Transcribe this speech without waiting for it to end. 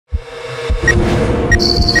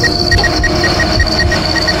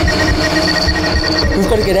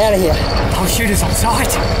Shooters on sight.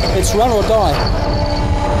 It's run or die.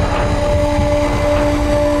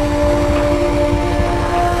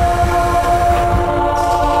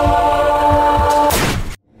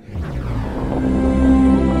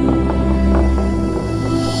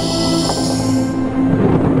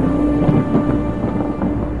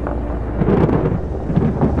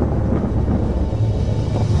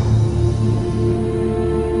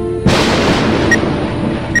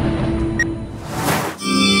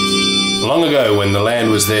 Long ago, when the land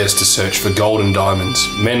was theirs to search for gold and diamonds,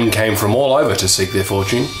 men came from all over to seek their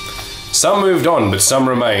fortune. Some moved on, but some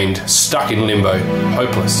remained stuck in limbo,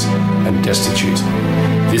 hopeless and destitute.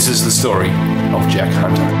 This is the story of Jack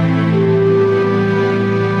Hunter.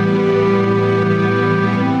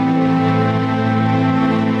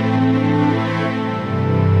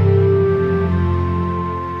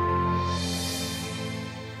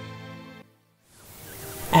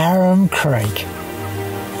 Aurum Creek.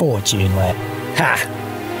 Fortune left.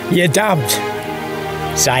 Ha! You're dubbed.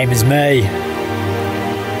 Same as me.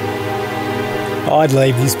 I'd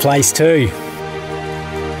leave this place too.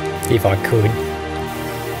 If I could.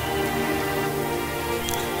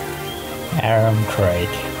 Aurum Creek.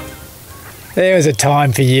 There was a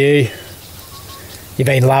time for you. You've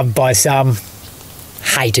been loved by some,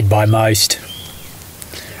 hated by most.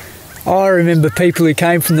 I remember people who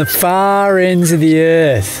came from the far ends of the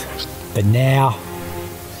earth. But now,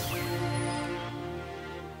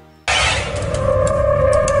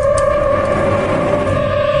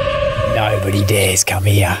 nobody dares come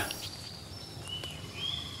here.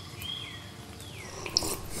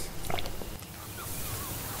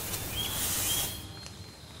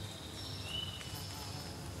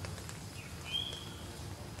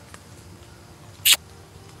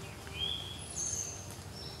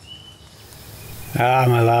 Ah,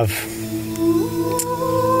 my love.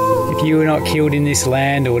 If you were not killed in this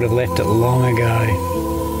land, I would have left it long ago.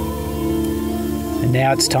 And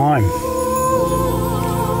now it's time.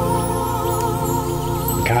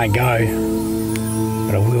 I can't go,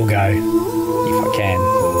 but I will go if I can.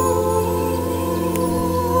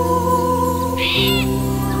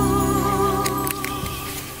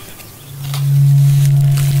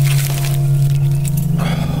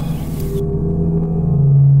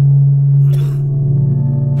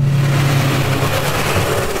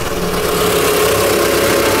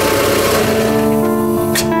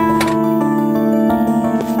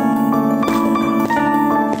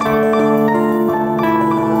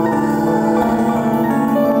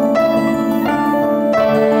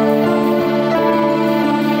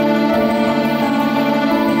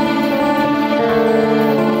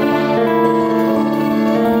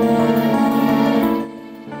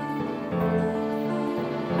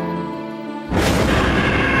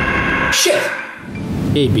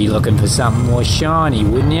 You'd be looking for something more shiny,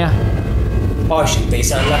 wouldn't you? I shouldn't be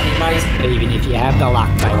so lucky, mate. Even if you have the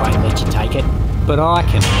luck, they won't let you take it. But I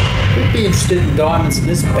can. Who'd be interested in diamonds in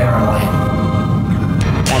this barren land?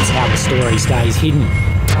 That's how the story stays hidden.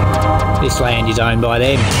 This land is owned by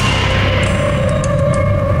them.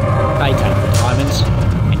 They take the diamonds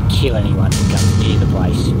and kill anyone who comes near the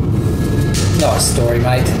place. Nice story,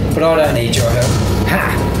 mate, but I don't need your help.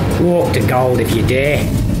 Ha! Walk to gold if you dare,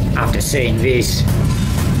 after seeing this.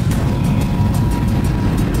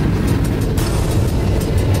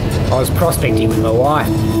 I was prospecting with my wife.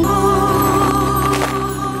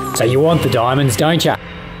 So you want the diamonds, don't you?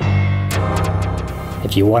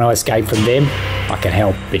 If you want to escape from them, I can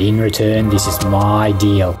help, but in return, this is my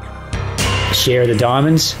deal. A share of the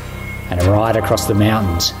diamonds, and a ride across the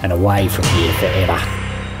mountains and away from here forever.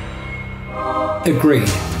 Agreed.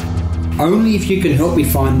 Only if you can help me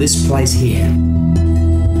find this place here.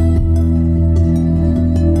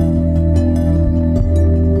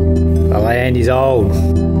 The land is old,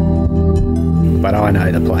 but I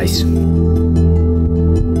know the place.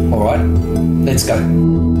 Alright, let's go.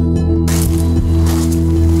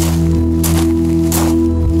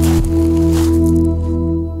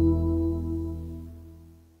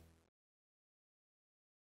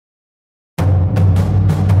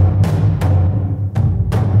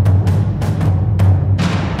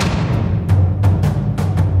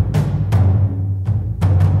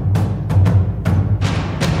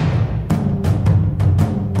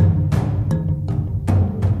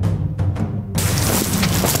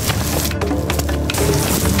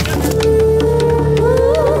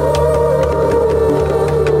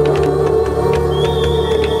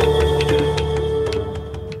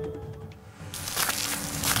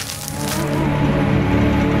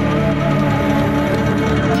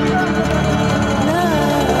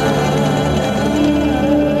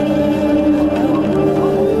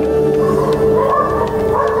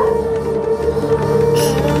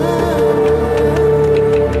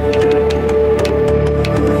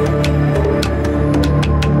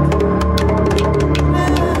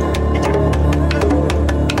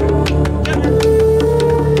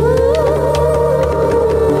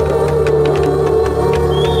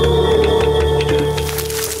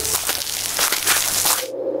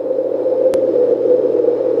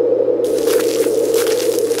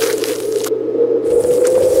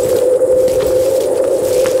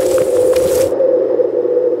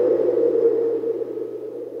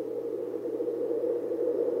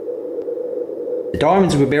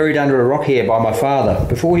 diamonds were buried under a rock here by my father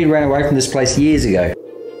before he ran away from this place years ago.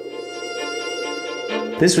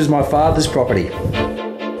 This was my father's property.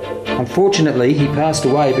 Unfortunately, he passed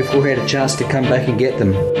away before he had a chance to come back and get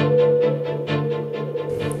them.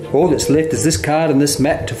 All that's left is this card and this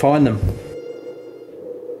map to find them.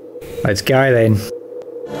 Let's go then.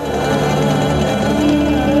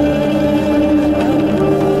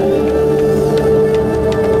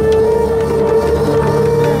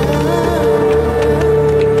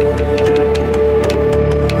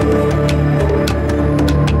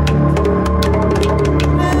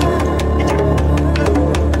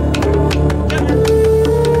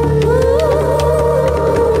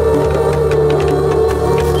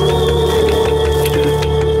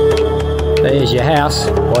 There's your house.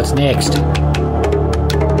 What's next?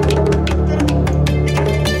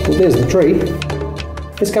 Well, there's the tree.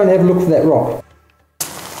 Let's go and have a look for that rock.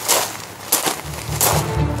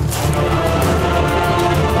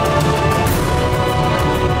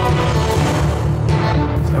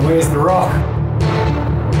 So where's the rock?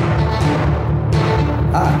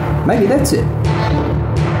 Ah, maybe that's it.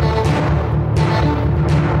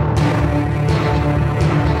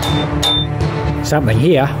 Something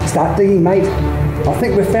here. Start digging, mate. I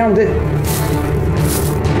think we've found it.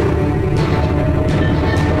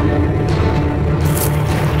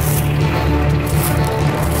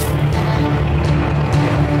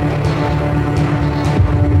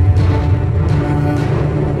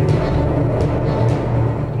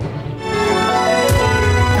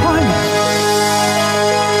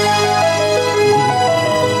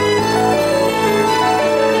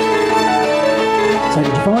 So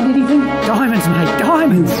did you find anything? Diamonds, mate,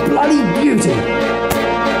 diamonds! Bloody beauty!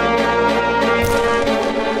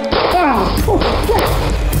 Ah! Oh, crap.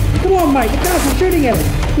 Come on, mate, the guys are shooting at us.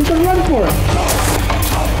 We've got to run for it.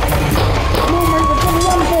 Come on, mate, we've got to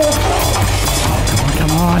run for it.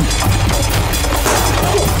 Come on.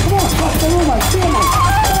 Come on, come on, mate, come on, mate.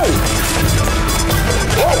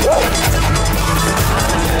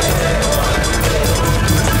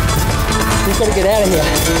 We've got to get out of here.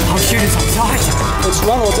 I'll shoot us on sight. Let's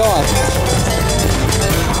run or die.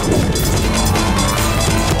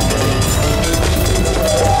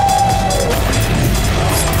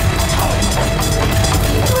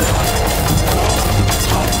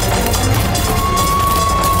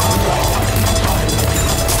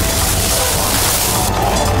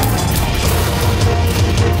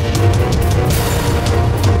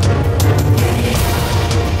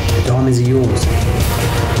 The diamonds are yours.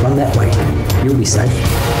 Run that way. You'll be safe.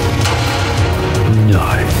 No.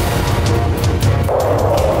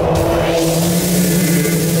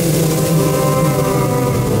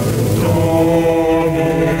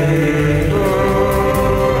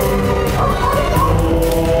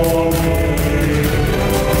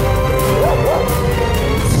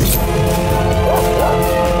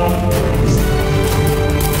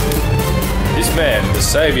 This man, the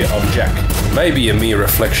saviour of Jack, may be a mere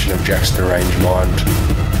reflection of Jack's deranged mind,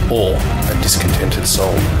 or a discontented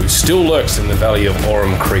soul who still lurks in the valley of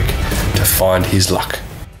Aurum Creek to find his luck.